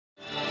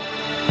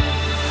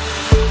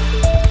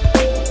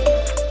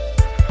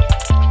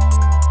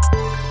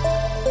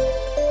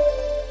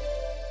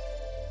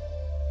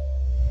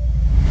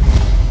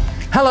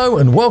Hello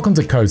and welcome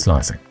to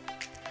CodeSlicing.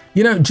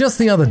 You know, just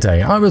the other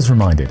day I was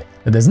reminded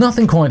that there's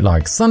nothing quite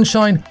like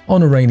sunshine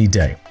on a rainy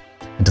day.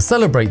 And to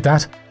celebrate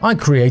that, I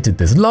created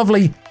this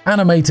lovely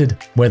animated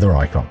weather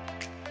icon.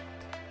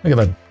 Look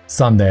at the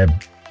sun there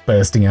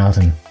bursting out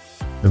and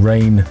the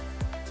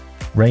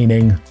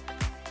raining.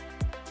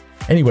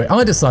 Anyway,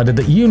 I decided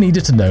that you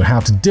needed to know how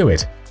to do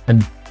it.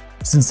 And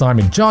since I'm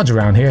in charge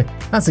around here,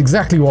 that's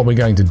exactly what we're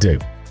going to do.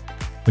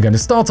 We're going to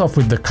start off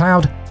with the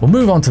cloud, we'll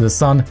move on to the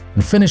sun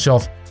and finish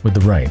off with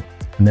the rain.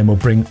 And then we'll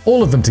bring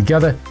all of them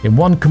together in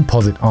one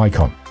composite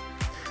icon.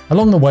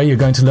 Along the way, you're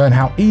going to learn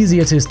how easy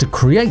it is to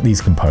create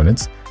these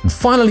components and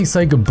finally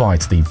say goodbye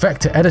to the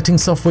vector editing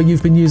software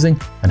you've been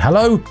using and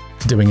hello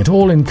to doing it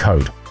all in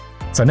code.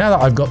 So now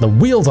that I've got the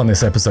wheels on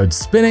this episode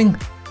spinning,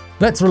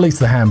 let's release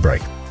the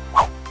handbrake.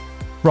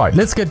 Right,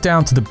 let's get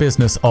down to the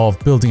business of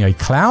building a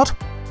cloud.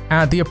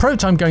 And the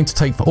approach I'm going to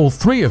take for all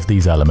three of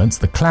these elements,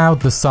 the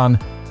cloud, the sun,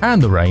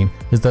 and the rain,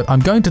 is that I'm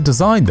going to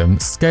design them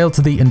scaled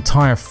to the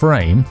entire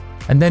frame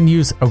and then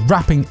use a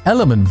wrapping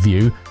element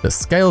view that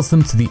scales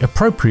them to the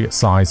appropriate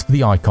size for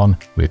the icon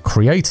we're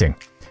creating.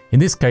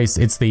 In this case,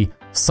 it's the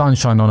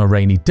sunshine on a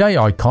rainy day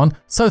icon,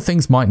 so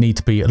things might need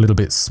to be a little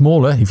bit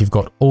smaller if you've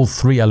got all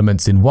three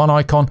elements in one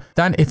icon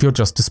than if you're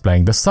just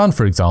displaying the sun,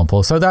 for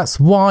example. So that's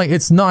why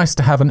it's nice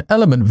to have an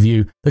element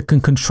view that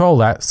can control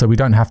that so we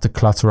don't have to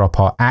clutter up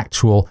our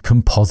actual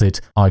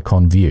composite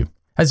icon view.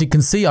 As you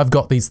can see, I've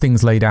got these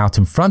things laid out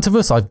in front of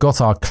us. I've got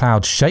our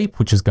cloud shape,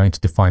 which is going to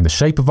define the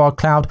shape of our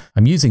cloud.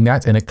 I'm using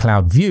that in a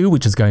cloud view,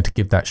 which is going to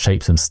give that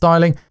shape some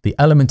styling. The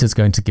element is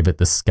going to give it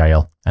the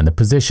scale and the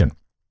position.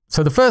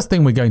 So the first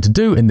thing we're going to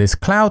do in this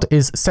cloud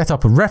is set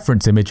up a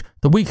reference image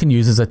that we can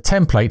use as a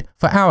template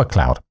for our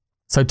cloud.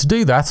 So to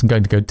do that, I'm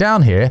going to go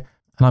down here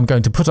and I'm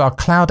going to put our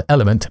cloud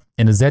element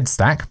in a Z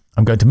stack.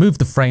 I'm going to move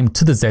the frame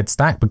to the Z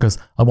stack because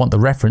I want the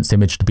reference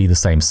image to be the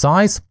same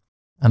size.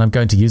 And I'm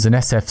going to use an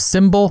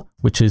SFSymbol,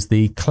 which is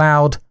the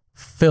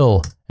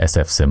cloud.fill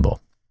SFSymbol.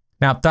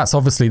 Now that's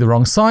obviously the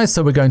wrong size,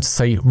 so we're going to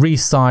say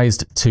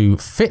resized to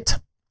fit,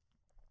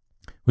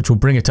 which will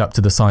bring it up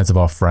to the size of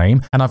our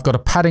frame. And I've got a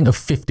padding of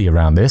 50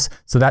 around this,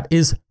 so that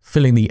is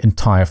filling the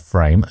entire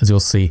frame, as you'll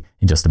see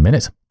in just a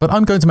minute. But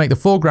I'm going to make the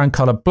foreground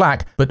color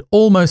black, but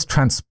almost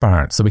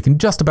transparent, so we can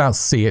just about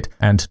see it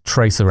and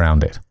trace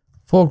around it.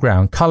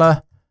 Foreground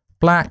color,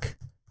 black,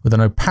 with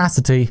an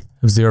opacity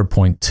of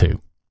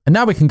 0.2. And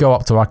now we can go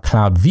up to our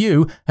cloud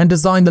view and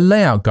design the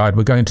layout guide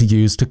we're going to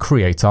use to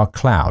create our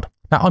cloud.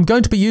 Now I'm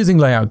going to be using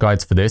layout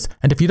guides for this,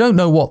 and if you don't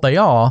know what they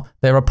are,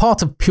 they're a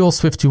part of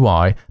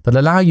PureSwiftUI that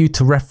allow you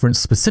to reference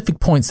specific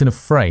points in a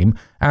frame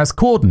as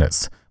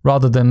coordinates,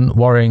 rather than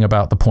worrying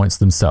about the points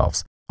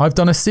themselves. I've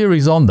done a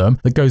series on them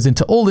that goes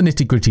into all the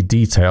nitty-gritty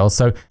details,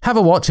 so have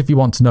a watch if you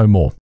want to know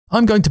more.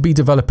 I'm going to be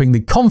developing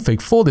the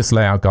config for this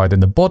layout guide in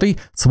the body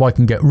so I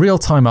can get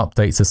real-time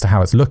updates as to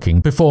how it's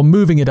looking before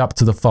moving it up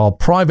to the file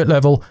private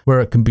level where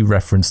it can be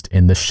referenced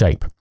in the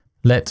shape.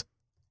 Let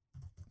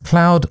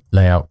cloud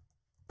layout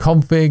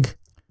config,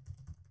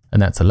 and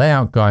that's a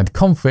layout guide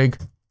config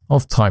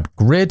of type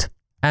grid.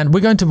 And we're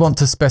going to want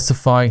to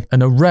specify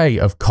an array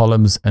of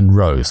columns and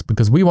rows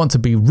because we want to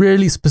be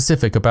really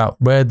specific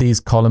about where these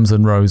columns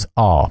and rows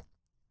are.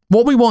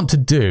 What we want to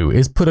do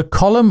is put a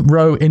column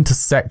row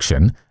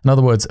intersection, in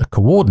other words, a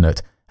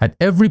coordinate, at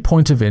every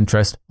point of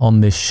interest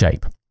on this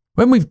shape.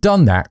 When we've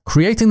done that,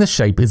 creating the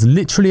shape is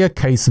literally a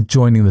case of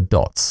joining the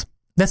dots.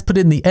 Let's put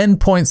in the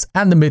endpoints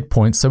and the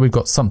midpoints so we've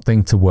got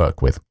something to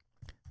work with.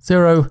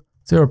 0,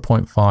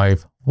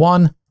 0.5,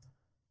 1,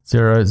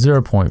 0,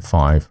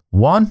 0.5,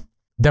 1.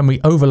 Then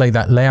we overlay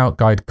that layout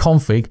guide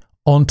config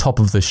on top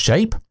of the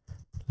shape.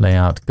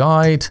 Layout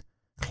guide,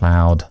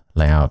 cloud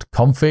layout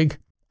config.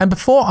 And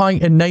before I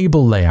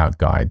enable layout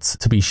guides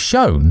to be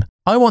shown,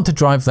 I want to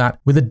drive that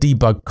with a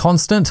debug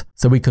constant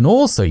so we can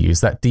also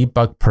use that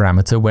debug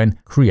parameter when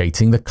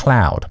creating the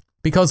cloud.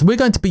 Because we're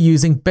going to be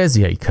using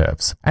Bezier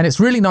curves. And it's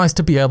really nice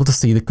to be able to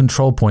see the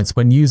control points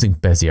when using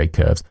Bezier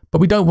curves, but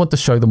we don't want to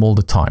show them all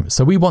the time.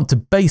 So we want to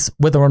base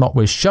whether or not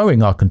we're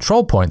showing our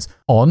control points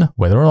on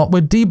whether or not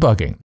we're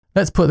debugging.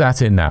 Let's put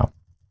that in now.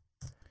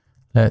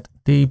 Let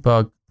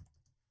debug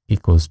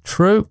equals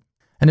true.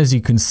 And as you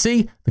can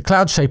see, the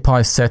cloud shape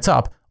I set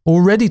up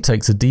already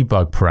takes a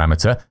debug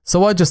parameter,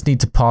 so I just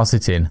need to pass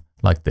it in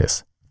like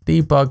this.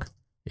 Debug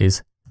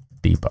is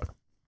debug.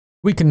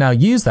 We can now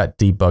use that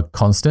debug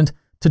constant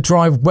to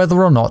drive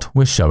whether or not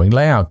we're showing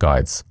layout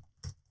guides.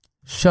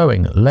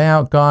 Showing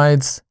layout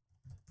guides,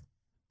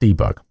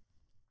 debug.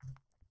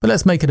 But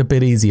let's make it a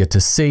bit easier to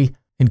see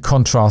in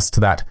contrast to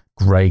that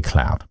gray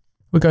cloud.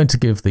 We're going to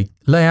give the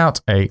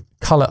layout a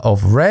color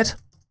of red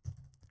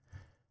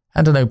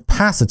and an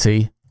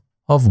opacity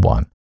of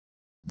 1.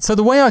 So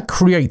the way I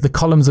create the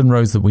columns and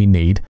rows that we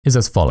need is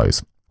as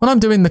follows. When I'm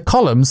doing the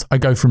columns, I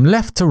go from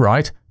left to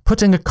right,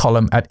 putting a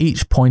column at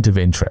each point of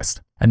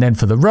interest. And then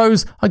for the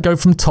rows, I go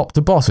from top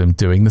to bottom,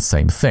 doing the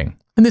same thing.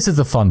 And this is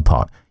the fun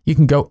part. You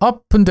can go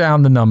up and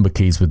down the number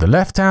keys with the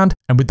left hand,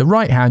 and with the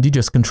right hand, you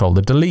just control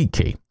the delete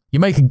key.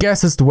 You make a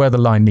guess as to where the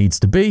line needs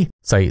to be,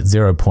 say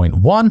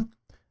 0.1,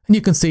 and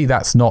you can see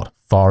that's not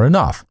far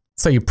enough.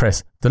 So you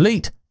press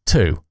delete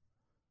 2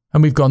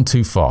 and we've gone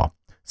too far.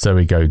 So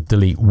we go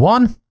delete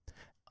 1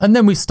 and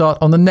then we start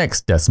on the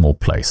next decimal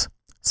place.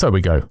 So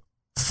we go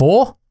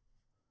 4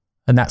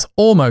 and that's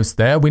almost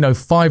there. We know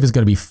 5 is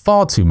going to be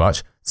far too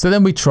much. So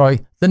then we try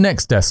the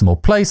next decimal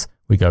place.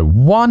 We go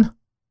 1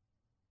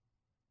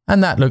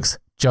 and that looks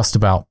just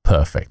about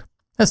perfect.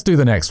 Let's do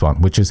the next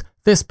one, which is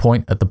this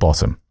point at the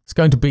bottom. It's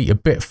going to be a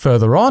bit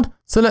further on.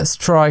 So let's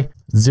try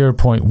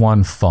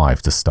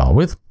 0.15 to start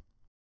with.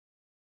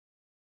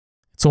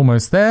 It's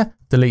almost there.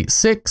 Delete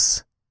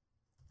 6,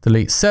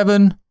 delete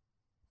 7.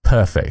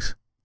 Perfect.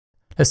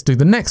 Let's do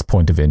the next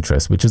point of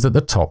interest, which is at the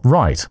top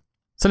right.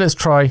 So let's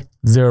try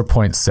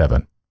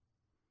 0.7.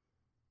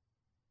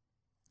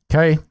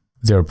 Okay,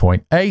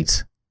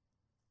 0.8.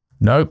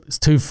 Nope, it's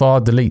too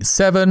far. Delete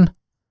 7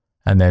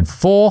 and then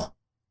 4.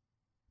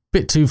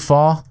 Bit too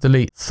far.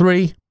 Delete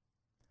 3.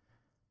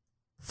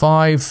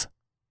 5.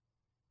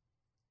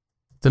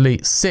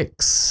 Delete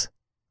 6.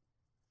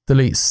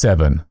 Delete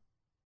 7.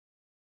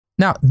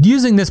 Now,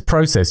 using this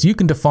process, you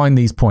can define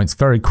these points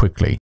very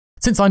quickly.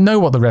 Since I know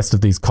what the rest of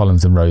these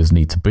columns and rows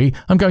need to be,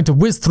 I'm going to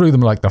whiz through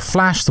them like the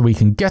flash so we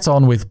can get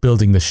on with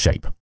building the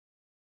shape.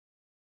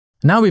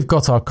 Now we've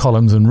got our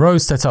columns and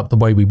rows set up the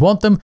way we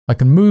want them, I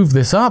can move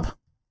this up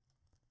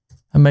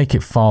and make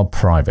it file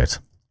private.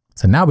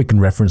 So now we can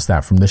reference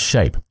that from the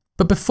shape.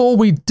 But before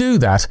we do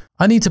that,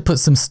 I need to put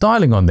some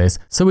styling on this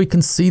so we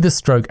can see the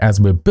stroke as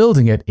we're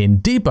building it in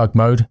debug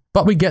mode,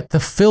 but we get the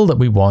fill that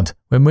we want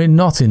when we're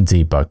not in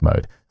debug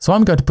mode. So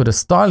I'm going to put a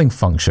styling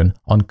function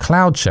on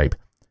cloud shape,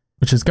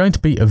 which is going to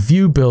be a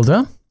view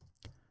builder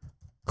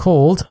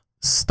called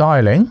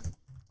styling,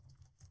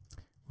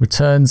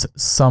 returns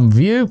some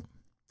view.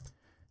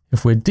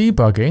 If we're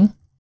debugging,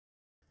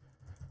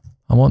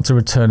 I want to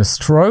return a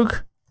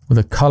stroke with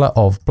a color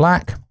of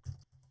black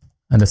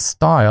and a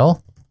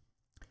style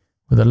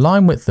with a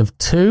line width of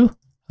 2,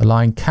 a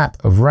line cap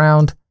of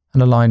round,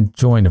 and a line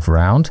join of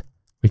round.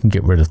 We can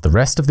get rid of the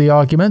rest of the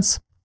arguments.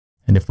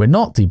 And if we're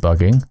not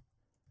debugging,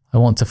 I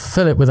want to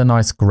fill it with a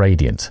nice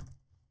gradient.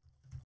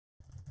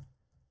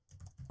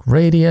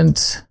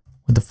 Gradient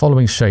with the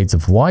following shades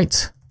of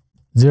white,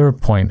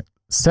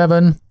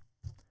 0.7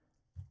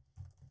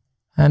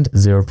 and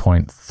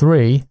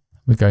 0.3.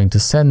 We're going to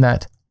send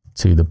that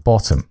to the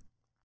bottom.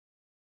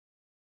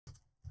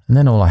 And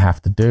then all I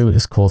have to do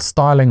is call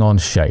styling on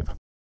shape.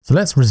 So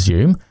let's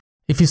resume.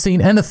 If you've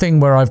seen anything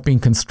where I've been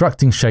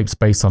constructing shapes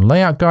based on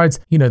layout guides,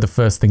 you know the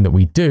first thing that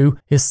we do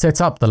is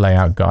set up the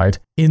layout guide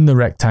in the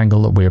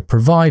rectangle that we're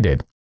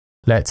provided.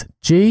 Let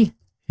G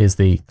is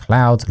the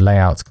cloud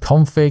layout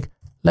config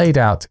laid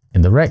out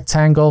in the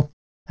rectangle.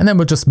 And then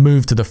we'll just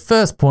move to the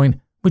first point,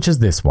 which is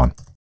this one.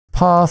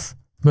 Path,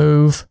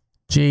 move,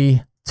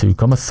 G,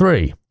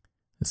 2,3.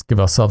 Let's give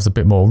ourselves a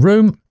bit more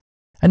room.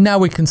 And now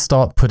we can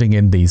start putting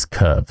in these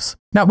curves.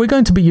 Now we're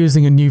going to be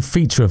using a new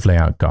feature of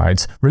layout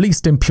guides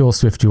released in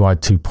PureSwiftUI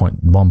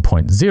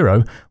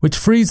 2.1.0, which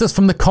frees us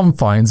from the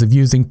confines of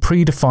using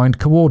predefined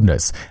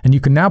coordinates. And you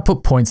can now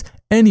put points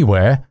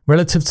anywhere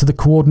relative to the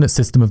coordinate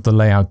system of the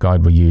layout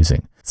guide we're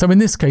using. So in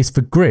this case,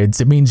 for grids,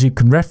 it means you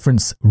can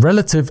reference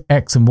relative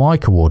X and Y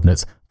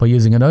coordinates by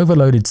using an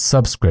overloaded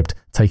subscript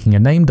taking a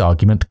named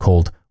argument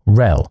called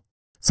rel.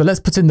 So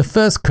let's put in the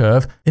first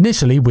curve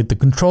initially with the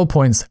control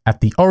points at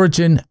the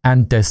origin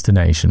and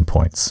destination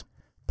points.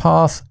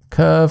 Path,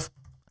 curve,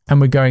 and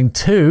we're going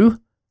to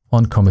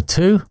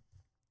 1,2.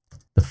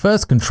 The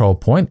first control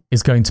point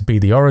is going to be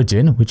the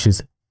origin, which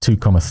is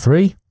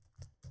 2,3.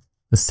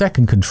 The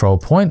second control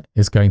point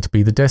is going to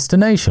be the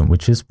destination,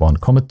 which is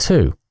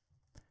 1,2.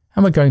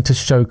 And we're going to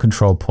show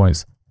control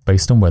points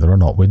based on whether or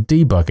not we're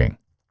debugging.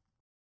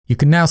 You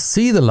can now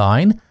see the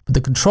line, but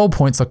the control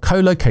points are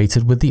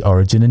co-located with the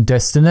origin and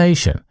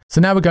destination.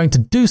 So now we're going to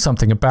do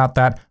something about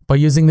that by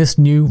using this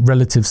new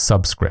relative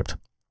subscript.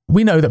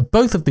 We know that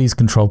both of these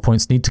control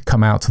points need to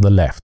come out to the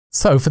left.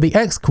 So for the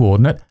X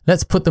coordinate,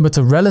 let's put them at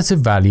a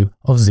relative value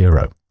of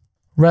 0.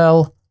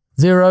 Rel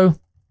 0,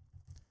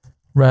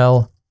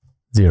 rel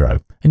 0.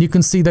 And you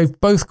can see they've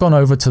both gone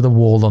over to the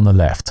wall on the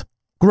left.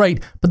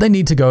 Great, but they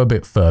need to go a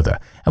bit further.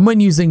 And when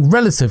using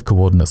relative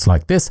coordinates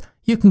like this,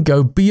 you can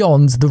go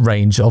beyond the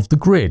range of the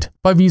grid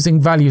by using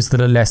values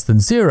that are less than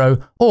 0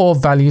 or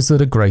values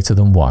that are greater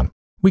than 1.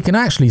 We can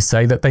actually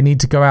say that they need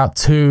to go out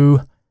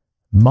to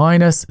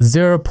minus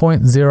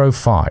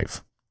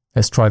 0.05.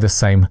 Let's try the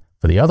same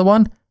for the other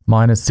one,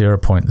 minus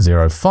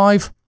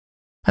 0.05.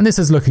 And this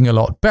is looking a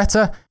lot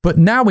better, but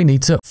now we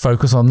need to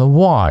focus on the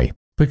Y,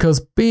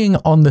 because being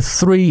on the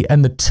 3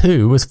 and the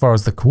 2 as far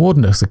as the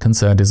coordinates are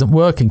concerned isn't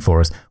working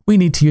for us. We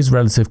need to use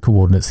relative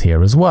coordinates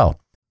here as well.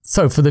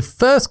 So for the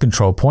first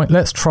control point,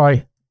 let's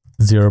try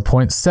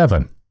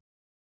 0.7.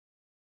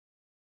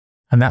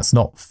 And that's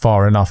not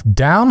far enough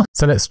down.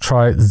 So let's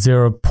try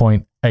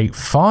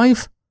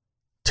 0.85.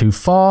 Too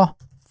far.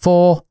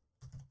 4,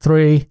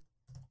 3,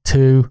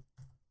 2,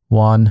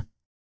 1.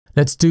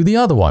 Let's do the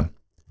other one.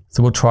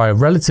 So we'll try a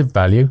relative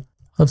value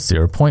of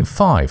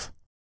 0.5.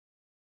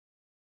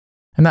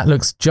 And that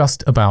looks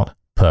just about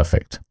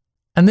perfect.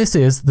 And this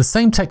is the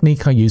same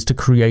technique I used to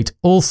create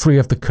all 3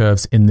 of the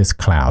curves in this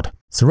cloud.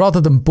 So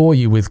rather than bore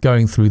you with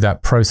going through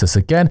that process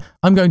again,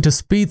 I'm going to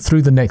speed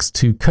through the next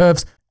 2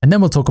 curves, and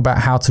then we'll talk about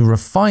how to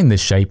refine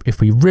this shape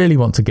if we really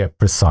want to get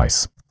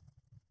precise.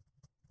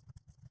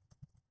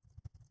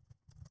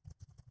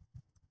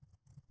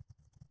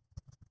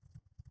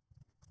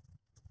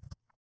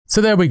 So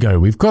there we go,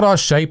 we've got our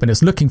shape and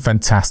it's looking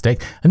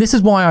fantastic. And this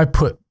is why I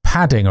put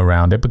padding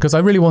around it, because I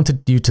really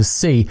wanted you to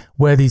see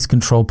where these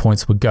control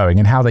points were going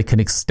and how they can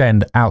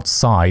extend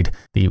outside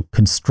the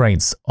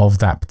constraints of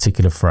that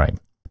particular frame.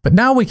 But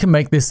now we can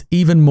make this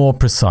even more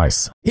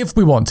precise if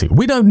we want to.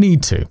 We don't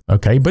need to,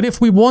 okay? But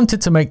if we wanted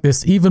to make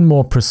this even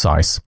more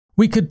precise,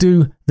 we could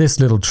do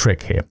this little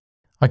trick here.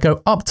 I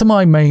go up to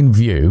my main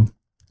view,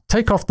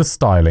 take off the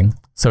styling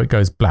so it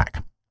goes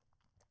black.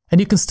 And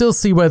you can still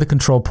see where the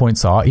control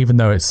points are, even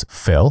though it's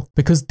fill,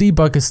 because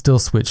debug is still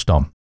switched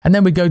on. And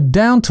then we go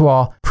down to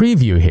our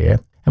preview here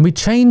and we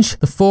change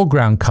the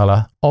foreground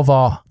color of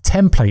our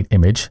template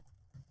image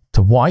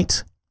to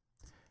white.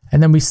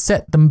 And then we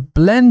set the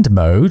blend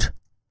mode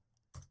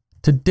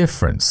to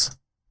difference.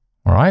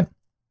 All right.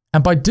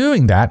 And by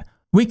doing that,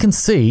 we can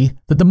see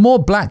that the more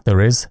black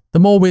there is, the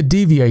more we're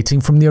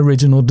deviating from the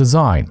original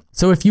design.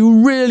 So if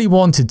you really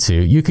wanted to,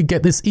 you could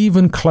get this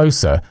even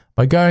closer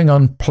by going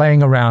on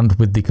playing around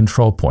with the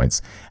control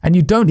points. And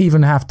you don't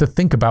even have to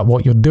think about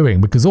what you're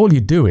doing, because all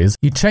you do is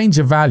you change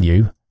a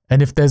value,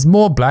 and if there's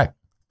more black,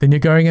 then you're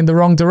going in the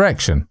wrong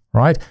direction,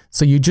 right?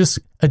 So you just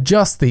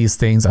adjust these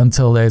things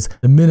until there's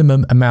the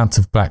minimum amount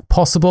of black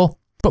possible.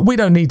 But we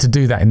don't need to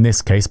do that in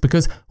this case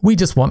because we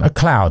just want a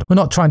cloud. We're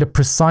not trying to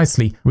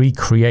precisely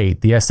recreate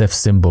the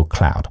SFSymbol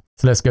cloud.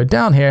 So let's go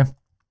down here.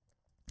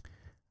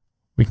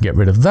 We can get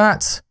rid of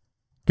that,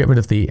 get rid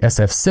of the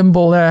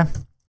SFSymbol there,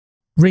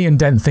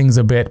 re-indent things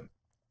a bit,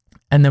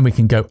 and then we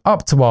can go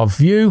up to our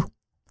view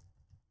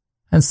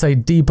and say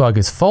debug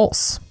is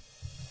false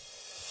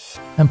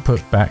and put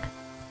back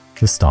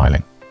the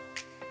styling.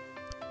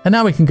 And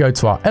now we can go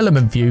to our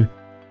element view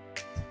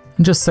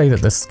and just say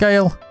that the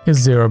scale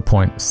is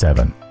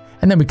 0.7.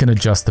 And then we can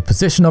adjust the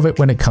position of it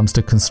when it comes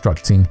to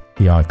constructing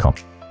the icon.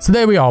 So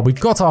there we are, we've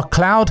got our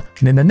cloud,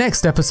 and in the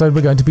next episode,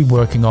 we're going to be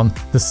working on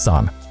the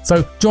sun.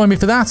 So join me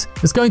for that,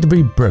 it's going to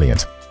be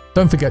brilliant.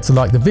 Don't forget to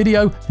like the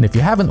video, and if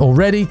you haven't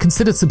already,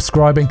 consider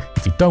subscribing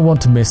if you don't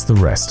want to miss the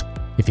rest.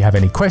 If you have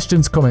any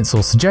questions, comments,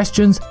 or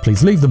suggestions,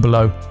 please leave them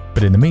below.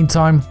 But in the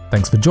meantime,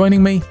 thanks for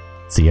joining me.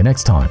 See you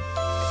next time.